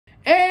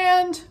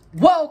And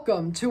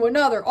welcome to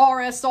another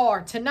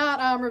RSR. Tonight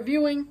I'm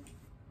reviewing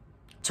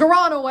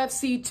Toronto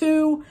FC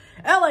 2,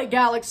 LA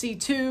Galaxy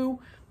 2,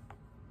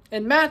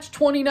 and match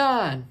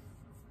 29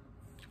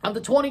 of the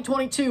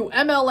 2022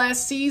 MLS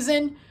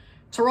season.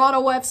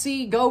 Toronto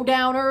FC go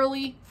down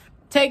early,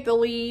 take the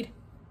lead,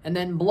 and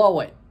then blow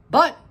it.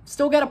 But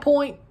still get a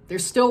point. They're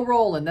still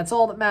rolling. That's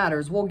all that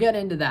matters. We'll get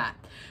into that.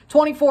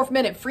 24th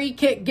minute, free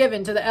kick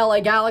given to the LA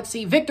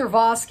Galaxy. Victor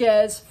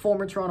Vasquez,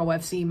 former Toronto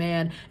FC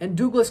man, and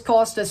Douglas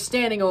Costa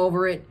standing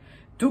over it.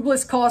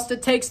 Douglas Costa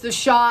takes the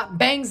shot,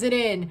 bangs it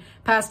in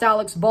past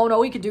Alex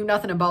Bono. He could do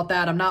nothing about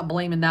that. I'm not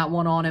blaming that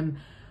one on him.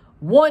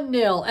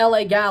 1-0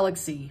 LA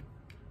Galaxy.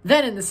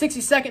 Then in the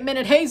 62nd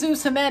minute,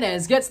 Jesus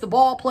Jimenez gets the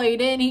ball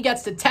played in. He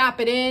gets to tap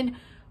it in,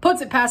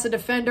 puts it past the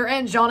defender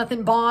and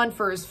Jonathan Bond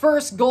for his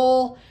first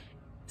goal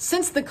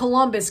since the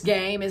Columbus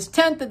game, his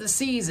 10th of the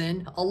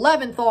season,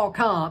 11th all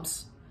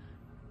comps.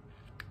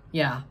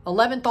 Yeah,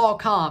 11th all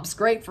comps.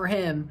 Great for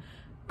him.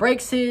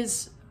 Breaks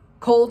his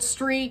cold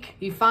streak.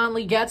 He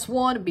finally gets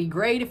one. It'd be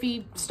great if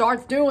he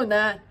starts doing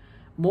that.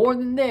 More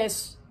than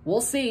this. We'll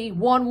see.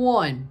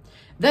 1-1.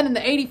 Then in the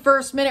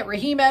 81st minute,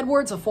 Raheem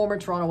Edwards, a former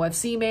Toronto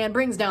FC man,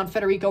 brings down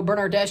Federico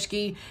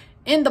Bernardeschi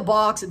in the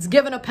box. It's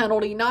given a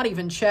penalty, not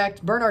even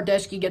checked.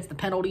 Bernardeschi gets the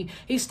penalty.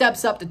 He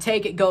steps up to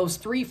take it, goes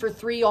 3 for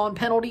 3 on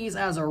penalties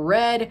as a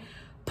red.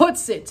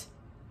 Puts it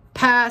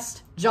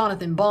past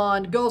Jonathan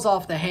Bond, goes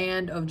off the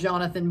hand of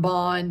Jonathan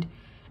Bond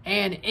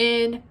and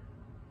in.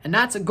 And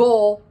that's a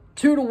goal.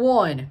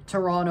 2-1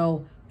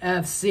 Toronto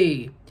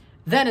FC.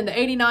 Then in the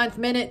 89th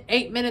minute,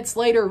 8 minutes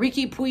later,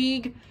 Riqui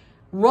Puig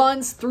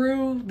runs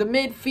through the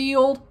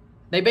midfield.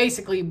 They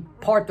basically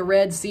part the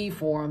Red Sea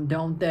for him,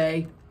 don't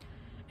they?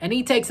 And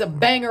he takes a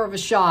banger of a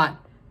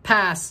shot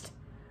past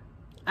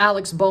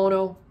Alex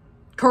Bono,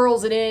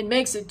 curls it in,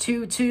 makes it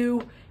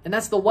 2-2, and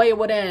that's the way it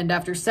would end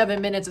after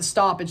 7 minutes of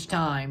stoppage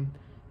time.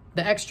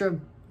 The extra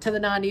to the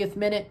 90th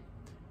minute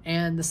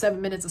and the 7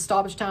 minutes of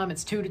stoppage time,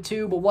 it's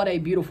 2-2, but what a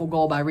beautiful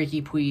goal by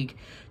Riqui Puig.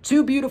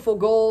 Two beautiful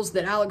goals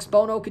that Alex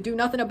Bono could do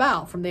nothing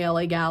about from the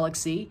LA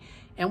Galaxy,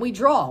 and we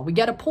draw. We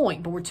get a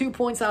point, but we're 2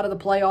 points out of the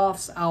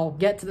playoffs. I'll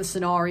get to the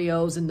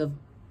scenarios in the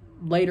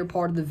later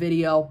part of the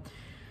video.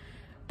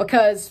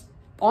 Because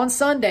on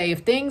Sunday, if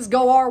things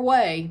go our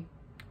way,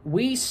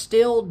 we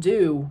still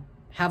do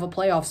have a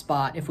playoff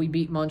spot if we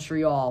beat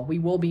Montreal. We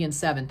will be in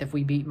 7th if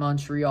we beat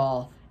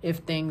Montreal if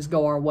things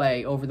go our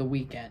way over the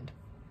weekend.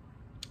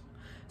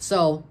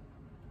 So,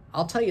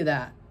 I'll tell you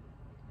that.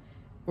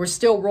 We're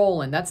still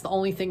rolling. That's the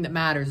only thing that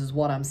matters is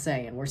what I'm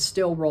saying. We're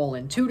still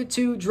rolling.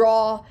 2-2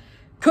 draw.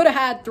 Could have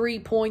had 3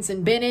 points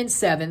and been in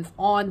 7th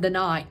on the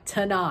night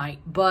tonight,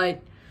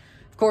 but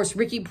of course,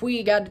 Riqui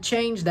Puig had to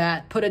change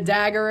that, put a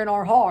dagger in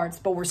our hearts,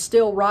 but we're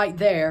still right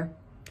there.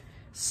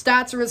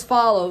 Stats are as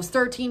follows: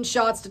 13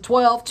 shots to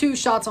 12, 2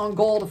 shots on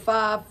goal to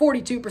 5,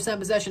 42%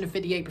 possession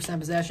to 58%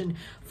 possession,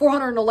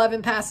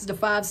 411 passes to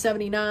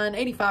 579,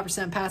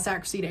 85% pass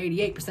accuracy to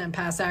 88%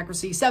 pass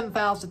accuracy, 7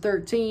 fouls to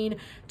 13,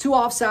 2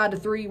 offside to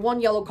 3,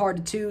 1 yellow card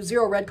to 2,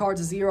 0 red cards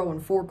to 0,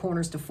 and 4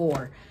 corners to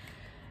 4.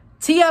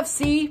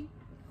 TFC,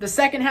 the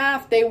second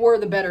half, they were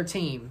the better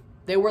team.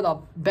 They were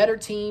the better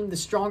team, the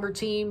stronger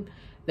team.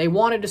 They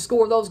wanted to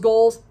score those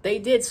goals. They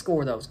did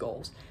score those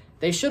goals.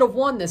 They should have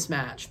won this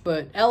match,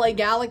 but LA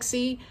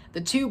Galaxy,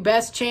 the 2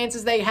 best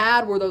chances they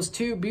had were those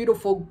 2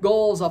 beautiful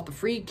goals off the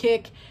free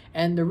kick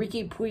and the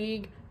Riqui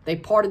Puig. They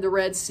parted the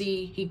Red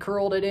Sea. He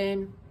curled it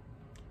in.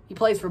 He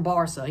plays for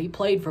Barca. He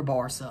played for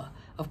Barca.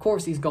 Of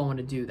course he's going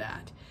to do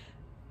that.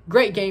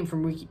 Great game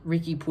from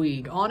Riqui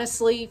Puig.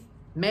 Honestly,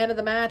 man of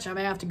the match, I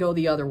may have to go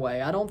the other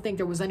way. I don't think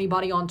there was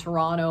anybody on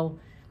Toronto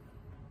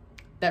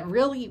that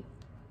really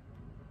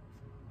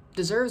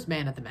deserves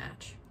man of the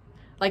match.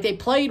 Like, they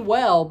played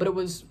well, but it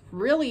was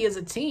really as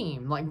a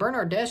team. Like,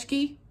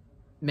 Bernardeschi,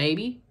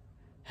 maybe.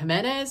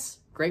 Jimenez,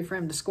 great for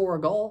him to score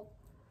a goal.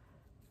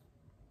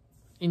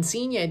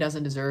 Insigne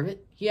doesn't deserve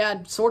it. He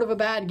had sort of a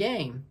bad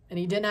game, and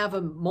he didn't have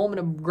a moment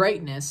of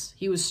greatness.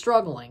 He was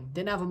struggling.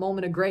 Didn't have a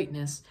moment of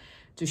greatness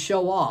to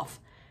show off.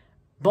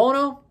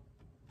 Bono,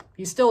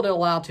 he still did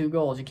allow 2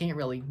 goals. You can't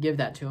really give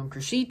that to him.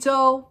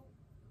 Crescito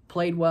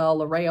played well.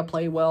 Larea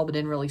played well, but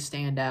didn't really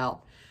stand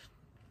out.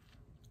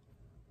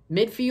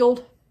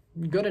 Midfield,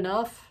 good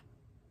enough.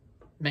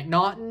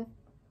 McNaughton,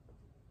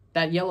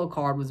 that yellow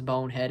card was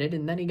boneheaded,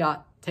 and then he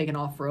got taken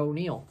off for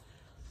O'Neal.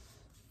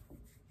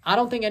 I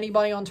don't think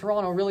anybody on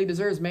Toronto really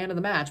deserves man of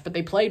the match, but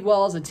they played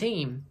well as a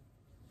team.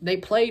 They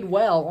played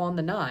well on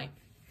the night.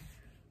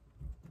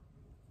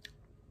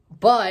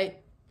 But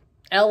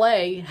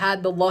LA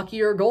had the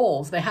luckier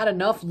goals. They had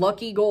enough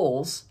lucky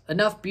goals,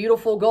 enough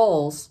beautiful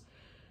goals,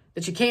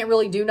 that you can't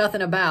really do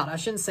nothing about. I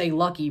shouldn't say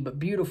lucky, but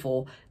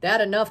beautiful. They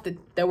had enough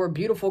that there were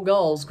beautiful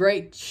goals,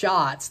 great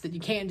shots that you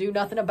can't do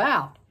nothing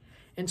about.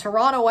 And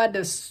Toronto had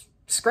to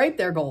scrape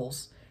their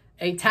goals.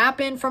 A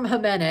tap-in from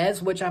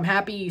Jimenez, which I'm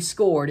happy he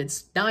scored.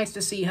 It's nice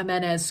to see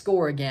Jimenez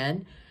score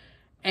again.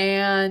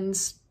 And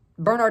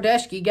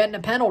Bernardeschi getting a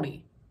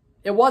penalty.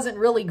 It wasn't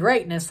really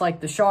greatness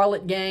like the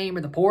Charlotte game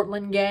or the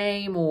Portland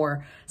game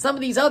or some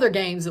of these other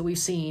games that we've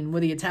seen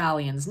with the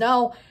Italians.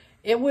 No,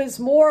 it was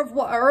more of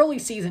an early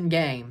season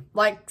game.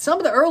 Like some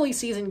of the early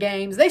season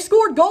games, they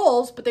scored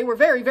goals, but they were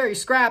very, very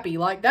scrappy.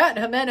 Like that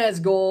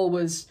Jimenez goal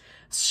was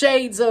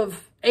shades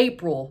of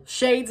April,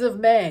 shades of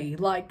May.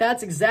 Like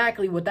that's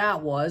exactly what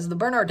that was. The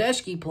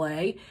Bernardeschi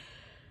play,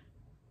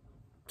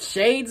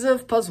 shades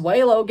of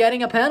Pozuelo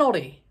getting a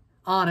penalty,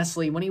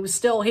 honestly, when he was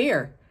still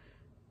here.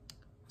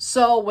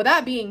 So, with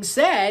that being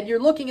said, you're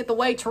looking at the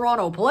way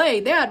Toronto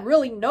played. They had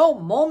really no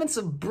moments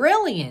of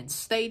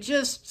brilliance. They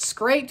just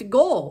scraped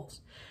goals.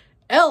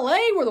 LA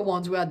were the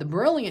ones who had the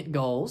brilliant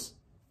goals.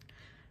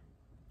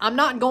 I'm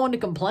not going to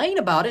complain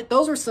about it.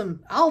 Those are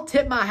some... I'll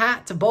tip my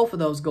hat to both of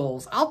those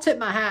goals. I'll tip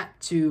my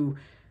hat to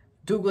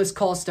Douglas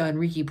Costa and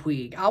Riqui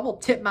Puig. I will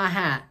tip my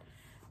hat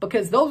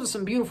because those are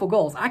some beautiful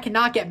goals. I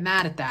cannot get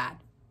mad at that.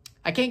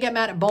 I can't get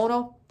mad at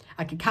Bono.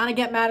 I can kind of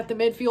get mad at the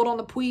midfield on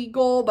the Puig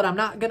goal, but I'm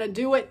not going to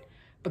do it.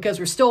 Because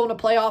we're still in the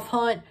playoff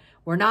hunt.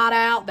 We're not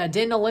out. That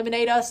didn't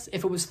eliminate us.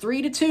 If it was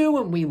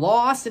 3-2 and we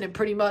lost and it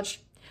pretty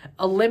much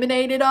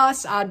eliminated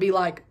us, I'd be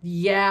like,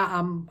 yeah,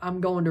 I'm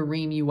going to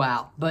ream you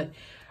out. But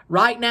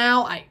right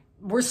now,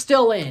 we're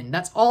still in.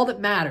 That's all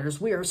that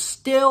matters. We are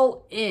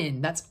still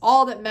in. That's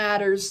all that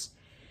matters.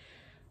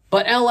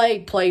 But LA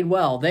played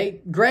well.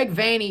 Greg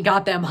Vanney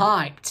got them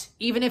hyped.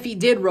 Even if he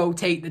did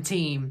rotate the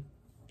team,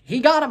 he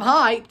got them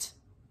hyped.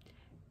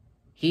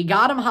 He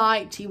got them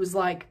hyped. He was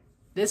like,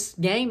 this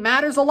game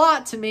matters a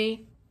lot to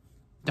me.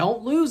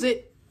 Don't lose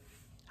it.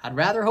 I'd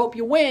rather hope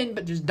you win,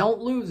 but just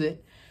don't lose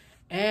it.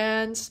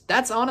 And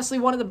that's honestly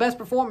one of the best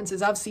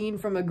performances I've seen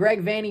from a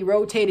Greg Vanney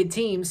rotated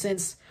team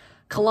since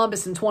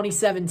Columbus in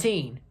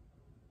 2017.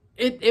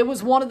 It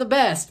was one of the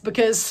best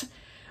because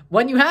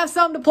when you have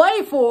something to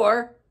play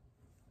for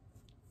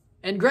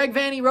and Greg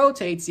Vanney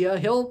rotates you,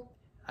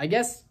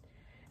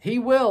 he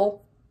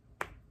will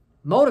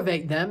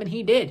motivate them, and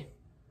he did.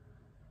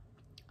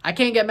 I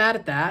can't get mad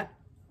at that.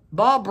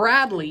 Bob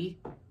Bradley,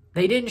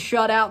 they didn't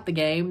shut out the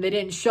game. They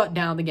didn't shut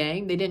down the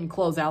game. They didn't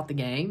close out the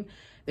game.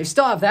 They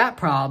still have that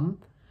problem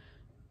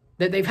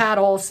that they've had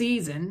all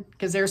season.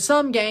 Because there are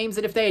some games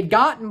that if they had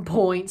gotten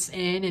points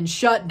in and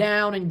shut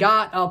down and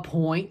got a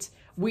point,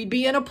 we'd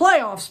be in a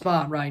playoff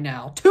spot right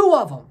now. 2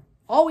 of them.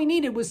 All we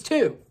needed was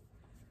 2.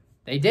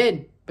 They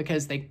didn't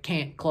because they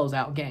can't close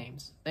out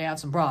games. They have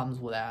some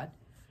problems with that.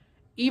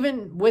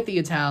 Even with the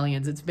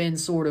Italians, it's been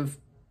sort of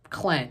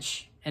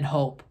clench and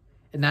hope.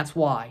 And that's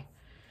why.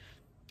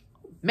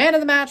 Man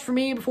of the match for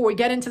me, before we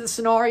get into the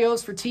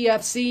scenarios for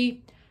TFC,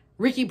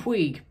 Riqui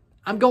Puig.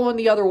 I'm going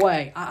the other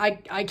way.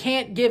 I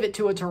can't give it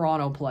to a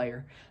Toronto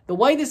player. The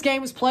way this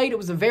game was played, it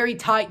was a very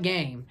tight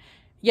game.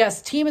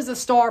 Yes, team is a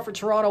star for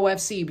Toronto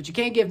FC, but you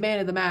can't give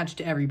man of the match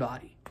to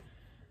everybody.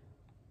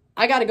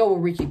 I got to go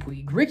with Riqui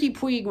Puig. Riqui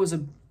Puig was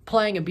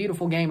playing a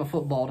beautiful game of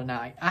football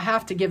tonight. I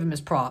have to give him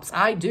his props.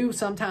 I do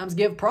sometimes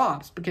give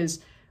props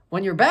because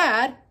when you're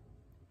bad,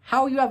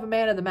 how you have a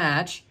man of the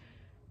match?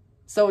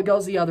 So it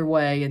goes the other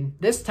way, and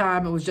this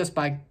time it was just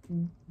by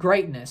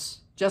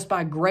greatness, just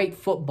by great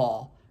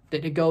football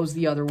that it goes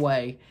the other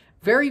way.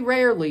 Very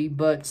rarely,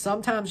 but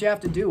sometimes you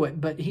have to do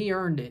it, but he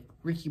earned it,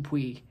 Riqui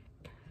Puig.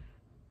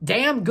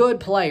 Damn good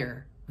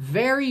player.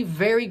 Very,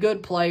 very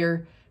good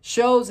player.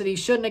 Shows that he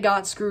shouldn't have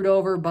got screwed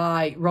over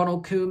by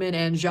Ronald Koeman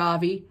and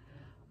Xavi,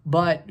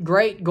 but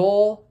great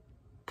goal.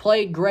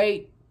 Played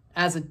great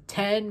as a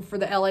 10 for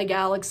the LA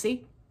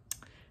Galaxy,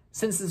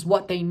 since this is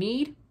what they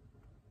need.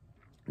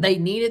 They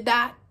needed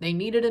that. They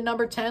needed a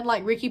number 10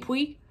 like Riqui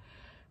Puig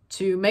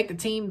to make the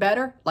team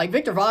better. Like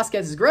Victor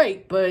Vasquez is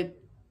great, but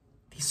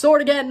he's sort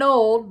of getting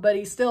old, but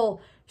he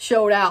still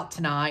showed out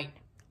tonight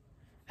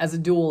as a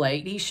dual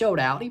 8. He showed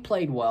out. He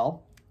played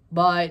well.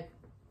 But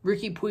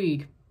Riqui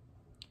Puig,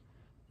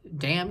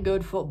 damn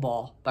good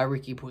football by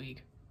Riqui Puig.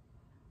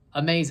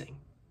 Amazing.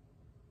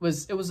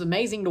 It was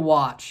amazing to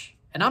watch.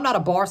 And I'm not a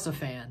Barca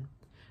fan,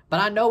 but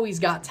I know he's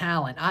got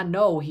talent. I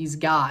know he's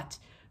got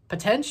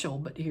potential,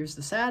 but here's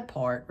the sad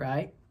part,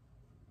 right?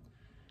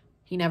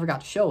 He never got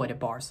to show it at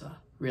Barca,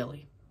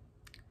 really.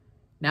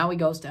 Now he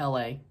goes to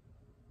LA,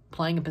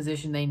 playing a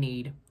position they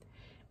need,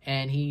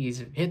 and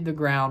he's hit the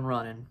ground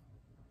running.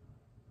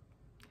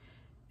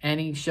 And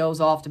he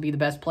shows off to be the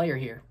best player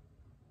here.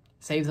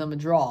 Saves them a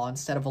draw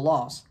instead of a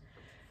loss.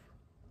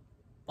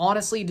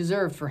 Honestly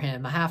deserved for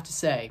him, I have to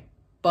say.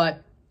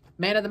 But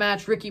man of the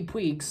match, Riqui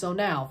Puig. So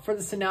now, for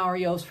the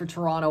scenarios for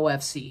Toronto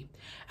FC.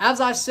 As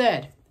I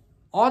said,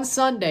 on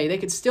Sunday, they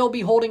could still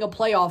be holding a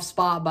playoff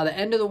spot by the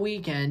end of the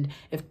weekend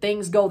if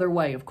things go their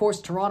way. Of course,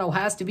 Toronto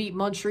has to beat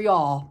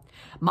Montreal.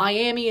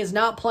 Miami is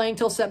not playing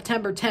till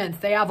September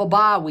 10th. They have a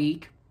bye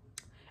week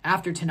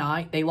after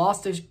tonight. They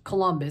lost to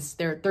Columbus.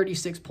 They're at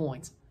 36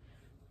 points.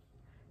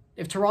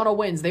 If Toronto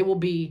wins, they will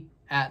be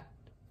at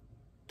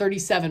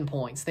 37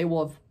 points. They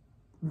will have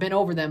been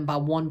over them by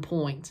 1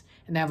 point,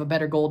 and they have a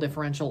better goal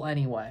differential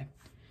anyway.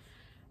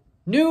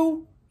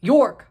 New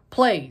York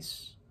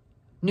plays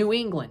New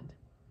England.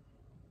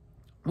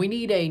 We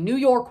need a New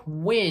York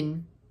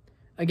win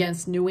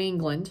against New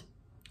England,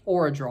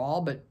 or a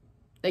draw, but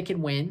They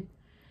can win.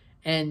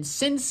 And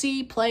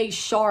Cincy plays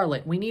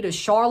Charlotte. We need a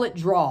Charlotte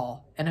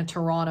draw and a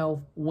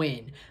Toronto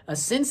win. A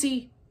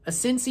Cincy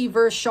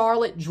versus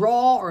Charlotte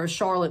draw or a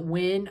Charlotte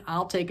win.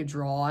 I'll take a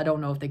draw. I don't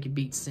know if they could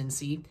beat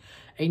Cincy.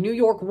 A New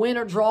York win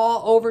or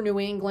draw over New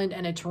England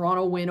and a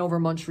Toronto win over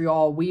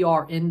Montreal. We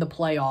are in the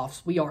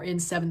playoffs. We are in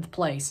 7th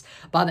place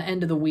by the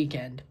end of the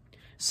weekend.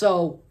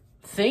 So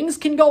things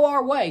can go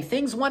our way.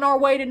 Things went our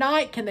way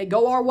tonight. Can they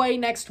go our way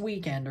next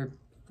weekend or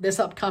this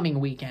upcoming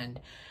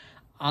weekend?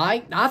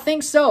 I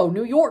think so.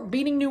 New York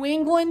beating New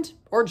England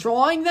or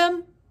drawing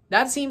them,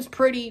 that seems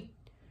pretty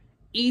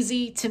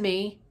easy to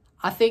me.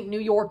 I think New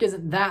York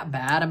isn't that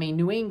bad. I mean,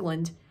 New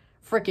England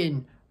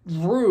freaking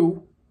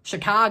drew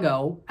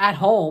Chicago at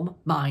home,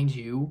 mind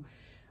you.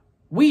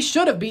 We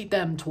should have beat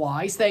them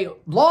twice. They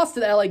lost to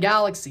the LA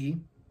Galaxy.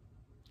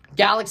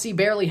 Galaxy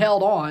barely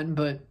held on,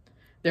 but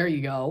there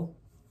you go.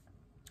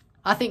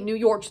 I think New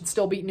York should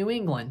still beat New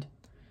England,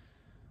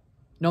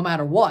 no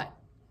matter what.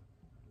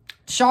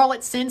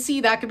 Charlotte,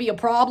 Cincy, that could be a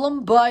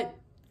problem, but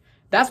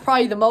that's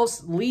probably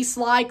the least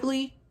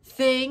likely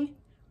thing.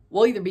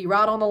 We'll either be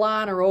right on the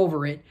line or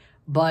over it,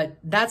 but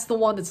that's the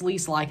one that's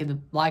least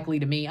likely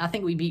to me. I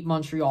think we beat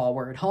Montreal.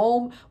 We're at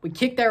home. We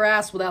kicked their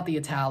ass without the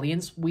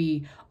Italians.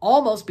 We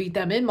almost beat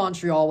them in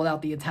Montreal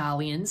without the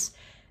Italians.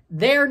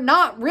 They're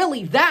not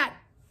really that.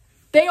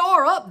 They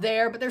are up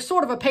there, but they're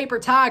sort of a paper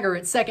tiger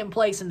at 2nd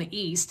place in the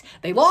East.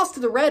 They lost to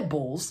the Red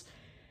Bulls.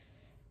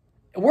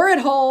 We're at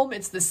home.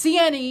 It's the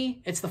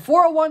CNE. It's the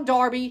 401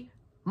 Derby.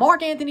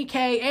 Mark Anthony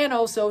K and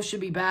Oso should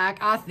be back.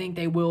 I think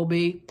they will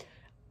be.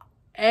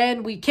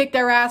 And we kicked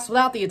their ass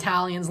without the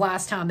Italians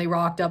last time they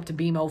rocked up to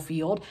BMO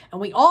Field.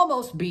 And we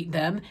almost beat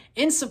them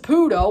in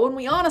Saputo. And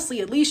we honestly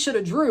at least should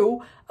have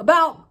drew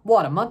about,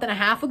 what, a month and a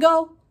half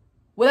ago?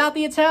 Without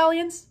the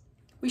Italians?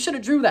 We should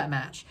have drew that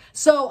match.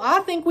 So I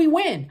think we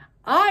win.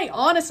 I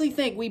honestly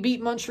think we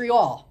beat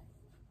Montreal.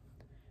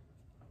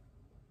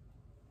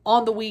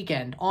 On the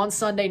weekend, on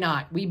Sunday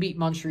night, we beat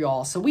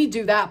Montreal. So we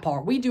do that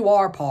part. We do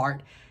our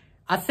part.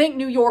 I think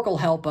New York will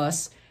help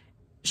us.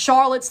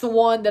 Charlotte's the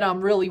one that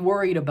I'm really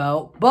worried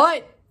about.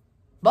 But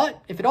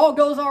if it all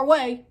goes our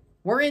way,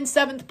 we're in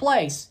 7th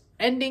place.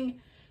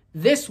 Ending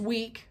this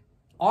week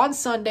on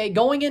Sunday,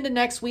 going into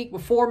next week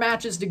with 4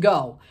 matches to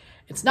go.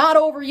 It's not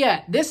over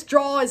yet. This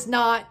draw is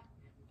not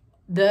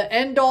the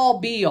end-all,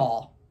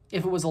 be-all.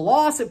 If it was a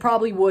loss, it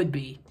probably would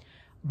be.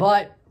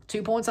 But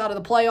 2 points out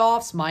of the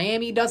playoffs.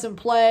 Miami doesn't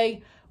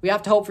play. We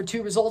have to hope for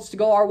 2 results to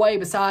go our way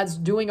besides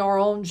doing our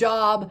own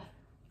job.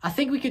 I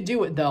think we could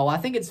do it, though. I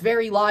think it's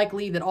very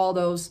likely that all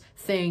those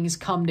things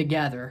come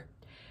together.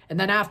 And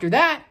then after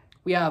that,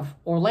 we have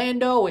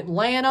Orlando,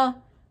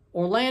 Atlanta.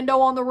 Orlando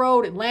on the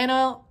road,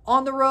 Atlanta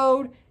on the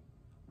road,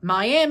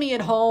 Miami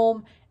at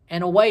home,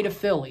 and away to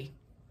Philly.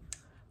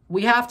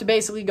 We have to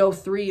basically go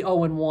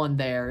 3-0-1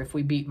 there if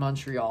we beat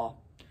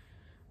Montreal.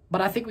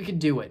 But I think we could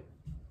do it.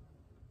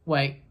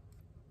 Wait,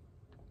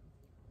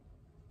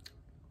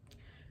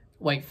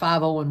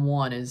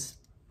 5-0-1 is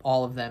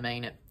all of them,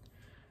 ain't it?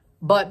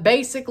 But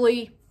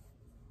basically,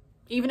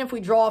 even if we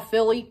draw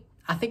Philly,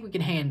 I think we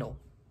can handle.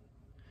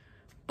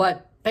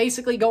 But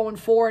basically going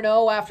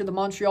 4-0 after the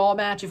Montreal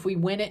match, if we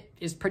win it,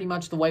 is pretty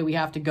much the way we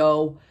have to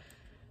go.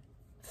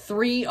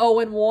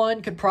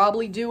 3-0-1 could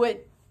probably do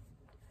it,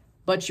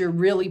 but you're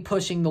really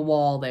pushing the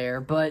wall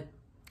there. But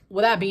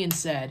with that being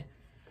said,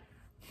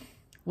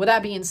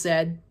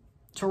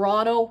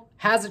 Toronto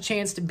has a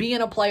chance to be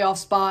in a playoff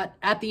spot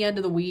at the end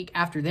of the week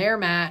after their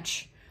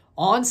match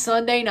on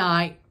Sunday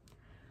night.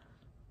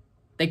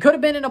 They could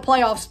have been in a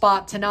playoff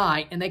spot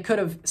tonight, and they could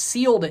have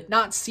sealed it.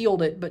 Not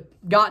sealed it, but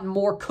gotten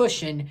more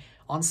cushion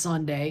on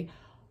Sunday.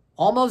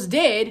 Almost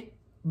did,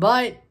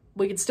 but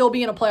we could still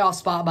be in a playoff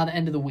spot by the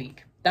end of the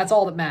week. That's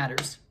all that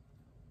matters.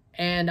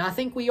 And I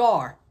think we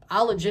are.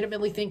 I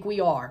legitimately think we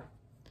are.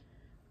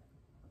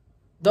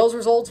 Those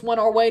results went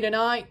our way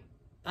tonight.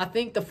 I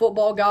think the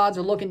football gods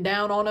are looking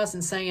down on us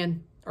and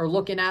saying, or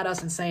looking at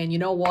us and saying, you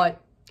know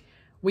what?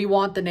 We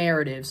want the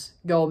narratives.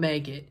 Go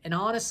make it. And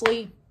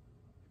honestly,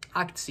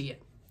 I could see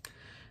it.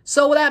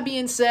 So with that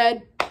being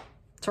said,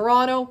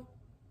 Toronto,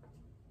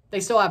 they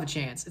still have a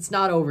chance. It's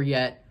not over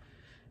yet.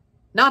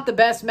 Not the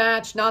best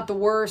match, not the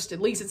worst. At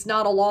least it's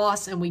not a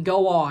loss, and we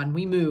go on.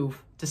 We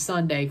move to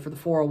Sunday for the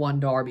 401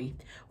 Derby.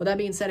 With that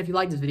being said, if you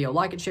like this video,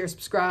 like and share,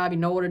 subscribe. You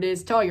know what it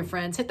is. Tell your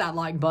friends. Hit that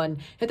like button.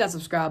 Hit that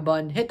subscribe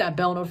button. Hit that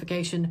bell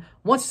notification.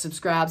 Once you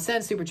subscribe,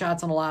 send super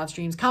chats on the live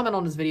streams. Comment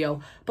on this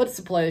video. Put it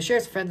to play. Share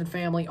it with friends and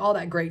family. All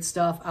that great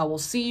stuff. I will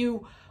see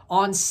you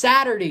on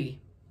Saturday.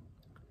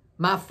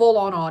 My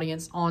full-on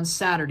audience on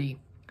Saturday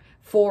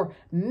for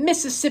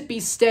Mississippi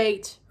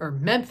State, or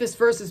Memphis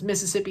versus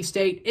Mississippi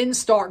State in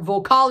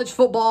Starkville. College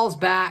football's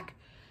back.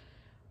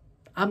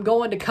 I'm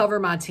going to cover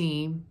my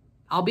team.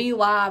 I'll be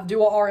live,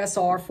 do a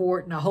RSR for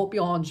it, and I hope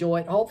y'all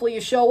enjoy it. Hopefully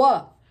you show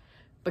up,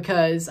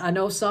 because I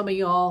know some of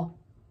y'all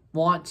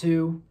want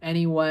to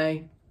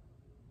anyway.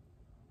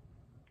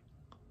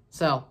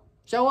 So,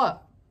 show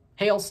up.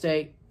 Hail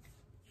State.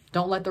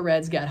 Don't let the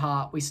Reds get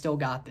hot. We still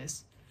got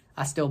this.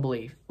 I still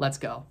believe. Let's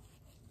go.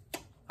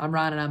 I'm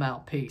Ryan and I'm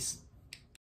out. Peace.